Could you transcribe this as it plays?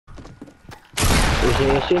Is the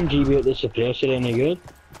SMG without the suppressor any good?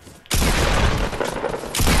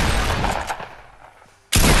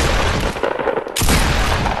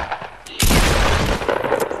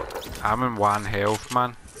 I'm in 1 health,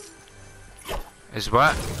 man. Is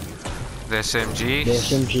what? The SMG? The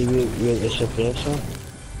SMG with the suppressor.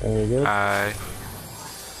 Any good? Aye.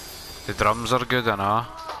 The drums are good, I know.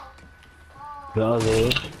 What are they?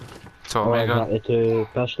 Tommy Oh, is gun. that the 2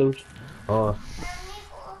 pistols? Oh.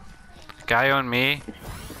 Guy on me.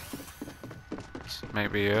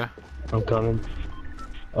 Maybe you. I'm coming.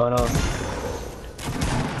 Oh no.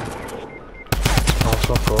 Oh,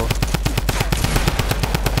 fuck off.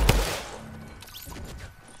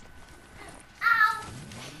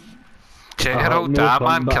 Check your old dad,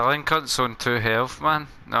 man. Back. Killing cunts on 2 health, man.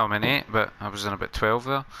 No, I'm in 8, but I was in about 12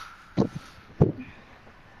 there.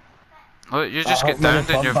 Look, you just get downed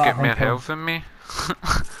and you've got more health than me.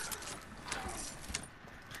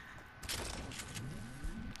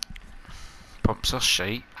 Pumps are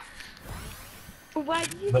shite. What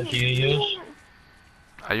do you use?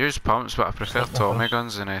 I use pumps, but I prefer Tommy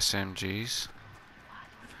guns and SMGs.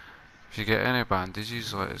 If you get any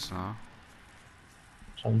bandages, let us know.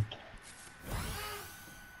 I'm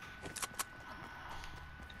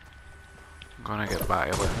gonna get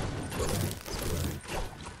back to it.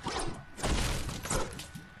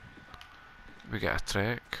 We get a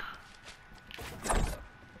trek.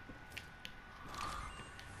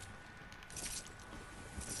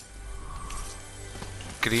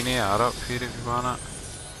 Green AR up here if you want it.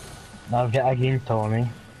 I've got a green Tommy.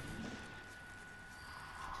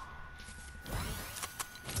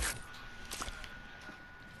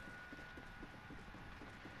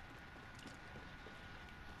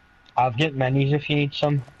 I've got minis if you need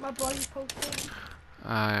some. My body's posted.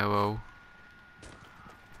 I will.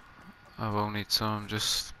 I will need some,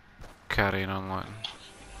 just carrying on looting.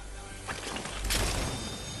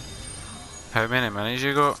 How many minis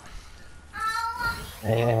you got?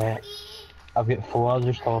 I've got 4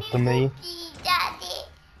 just off to me.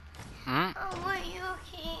 Hmm?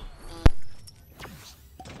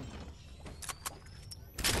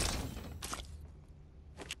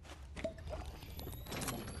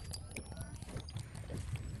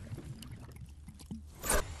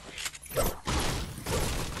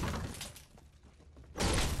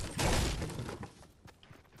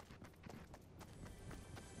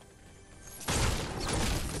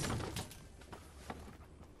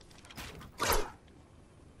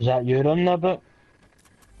 Is that you running a bit?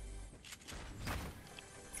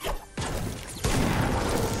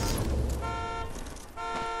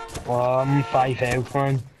 Well, I'm 5 health,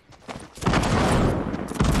 man.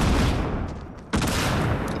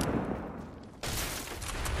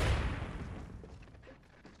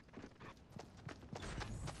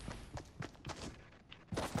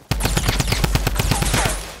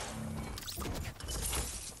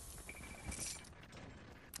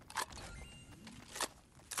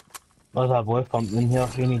 There's a boy pumping in here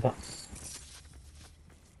if you need it.